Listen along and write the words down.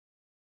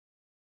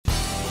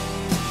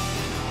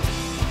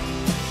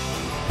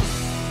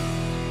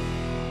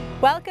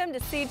Welcome to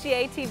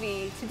CGA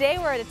TV. Today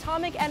we're at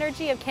Atomic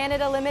Energy of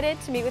Canada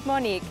Limited to meet with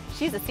Monique.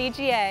 She's a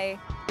CGA.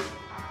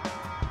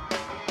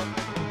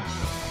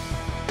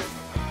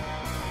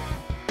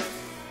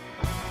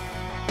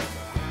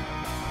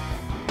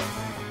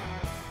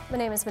 My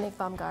name is Monique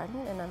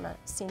Baumgarten and I'm a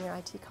Senior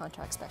IT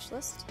Contract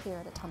Specialist here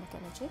at Atomic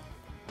Energy.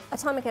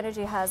 Atomic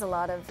Energy has a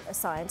lot of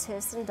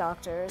scientists and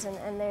doctors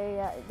and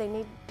they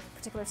need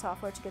particular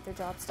software to get their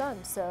jobs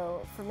done.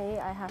 So for me,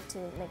 I have to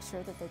make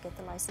sure that they get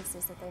the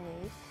licenses that they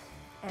need,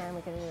 and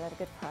we're going to do it at a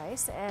good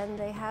price, and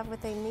they have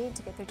what they need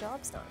to get their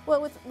jobs done.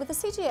 Well, with the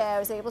CGA, I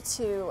was able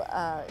to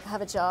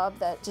have a job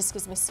that just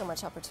gives me so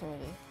much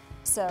opportunity.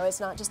 So it's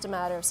not just a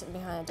matter of sitting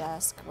behind a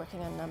desk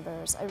working on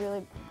numbers. I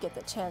really get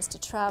the chance to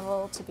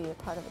travel, to be a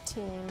part of a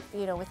team.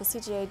 You know, with the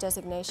CGA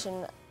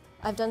designation,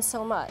 I've done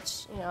so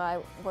much. You know, I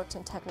worked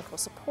in technical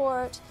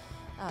support,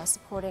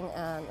 supporting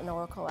an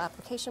Oracle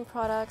application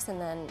products, and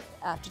then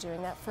after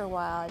doing that for a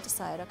while, I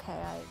decided, okay,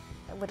 I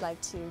would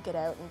like to get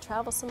out and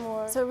travel some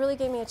more. So it really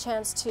gave me a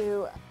chance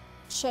to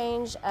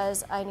change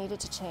as I needed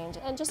to change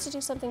and just to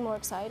do something more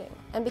exciting.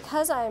 And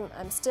because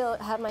I'm still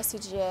have my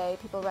CGA,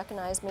 people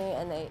recognize me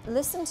and they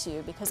listen to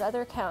you because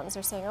other accountants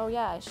are saying, oh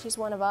yeah, she's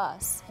one of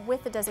us.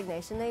 With the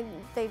designation,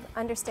 they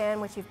understand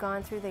what you've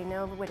gone through, they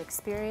know what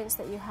experience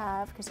that you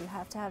have, because you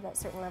have to have that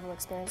certain level of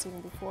experience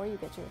even before you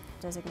get your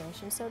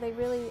designation. So they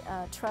really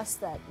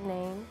trust that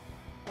name.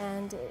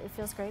 And it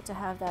feels great to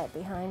have that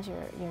behind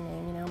your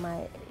name. You know,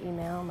 my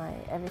email, my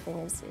everything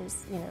is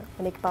you know,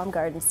 Monique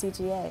Baumgarten,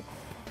 CGA.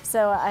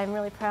 So I'm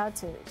really proud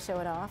to show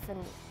it off,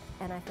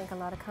 and I think a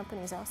lot of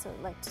companies also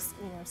like to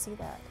see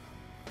that.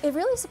 It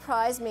really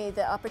surprised me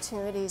the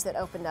opportunities that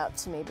opened up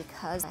to me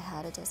because I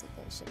had a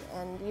designation.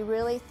 And you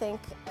really think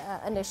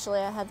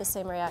initially I had the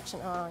same reaction,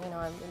 oh, you know,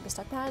 I'm going to be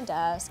stuck behind a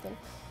desk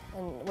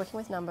and working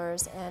with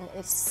numbers, and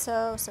it's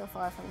so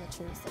far from the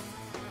truth.